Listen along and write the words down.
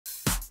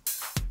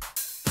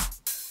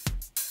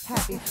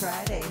Happy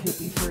Friday,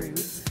 Hoopy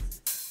Froods.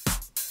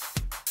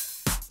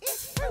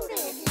 It's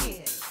Frooday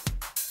again.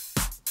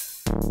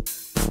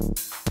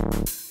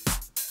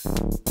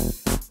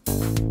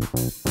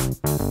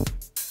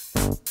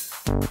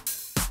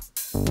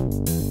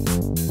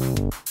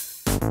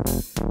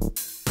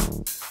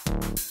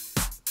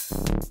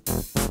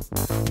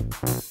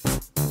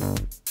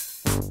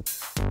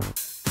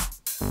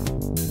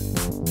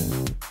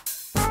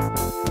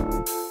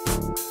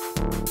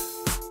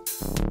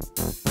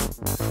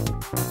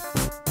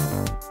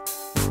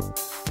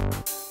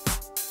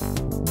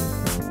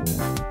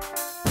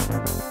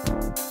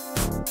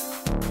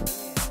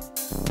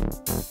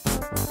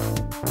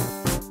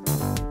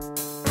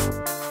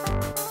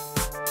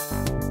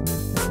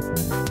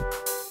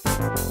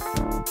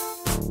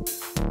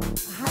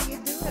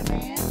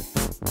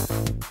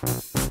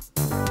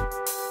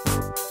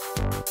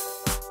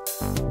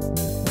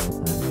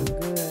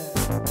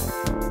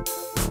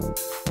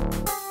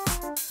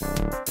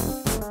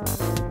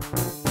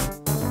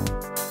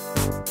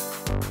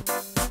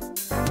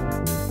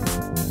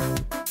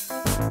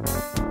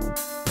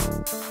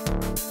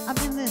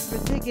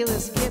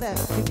 Ridiculous get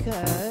up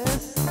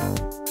because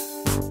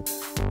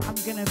I'm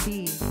gonna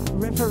be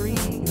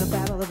refereeing the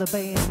Battle of the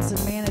Bands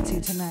in Manitou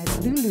tonight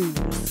at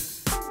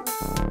Lulu's.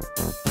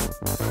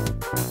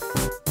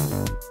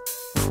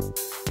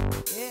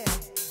 Yeah,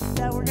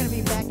 now we're gonna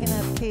be backing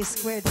up K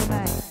Squared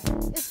tonight.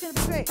 It's gonna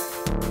be great.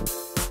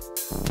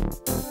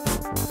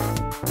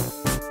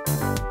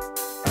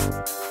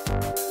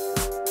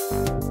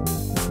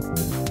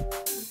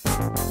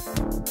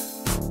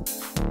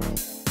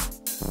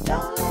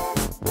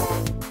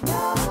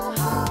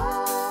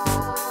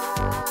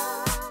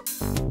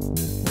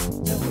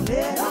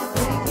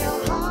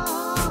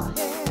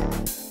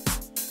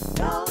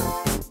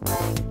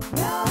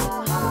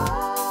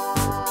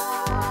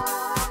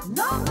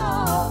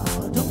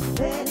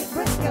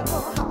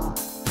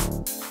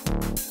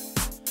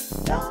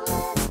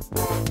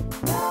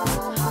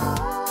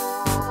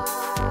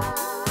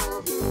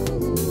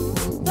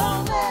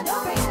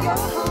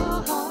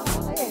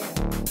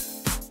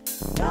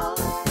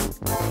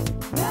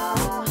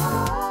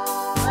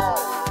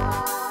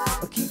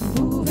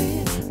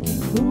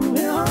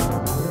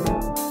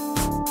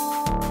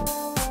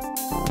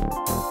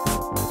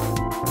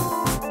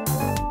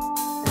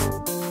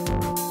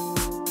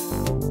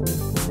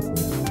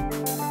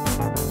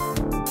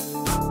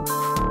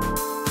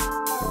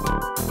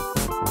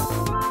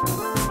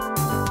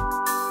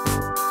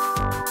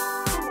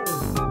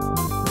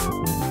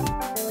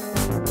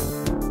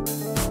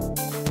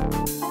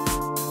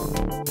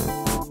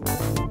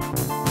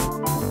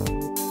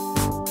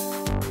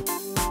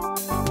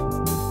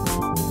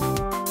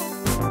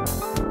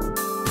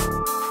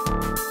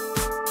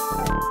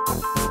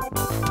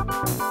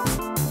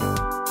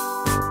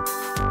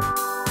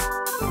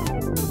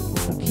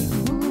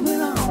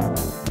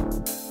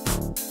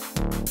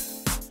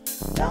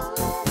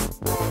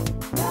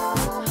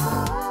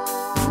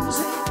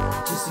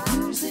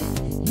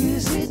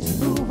 Use it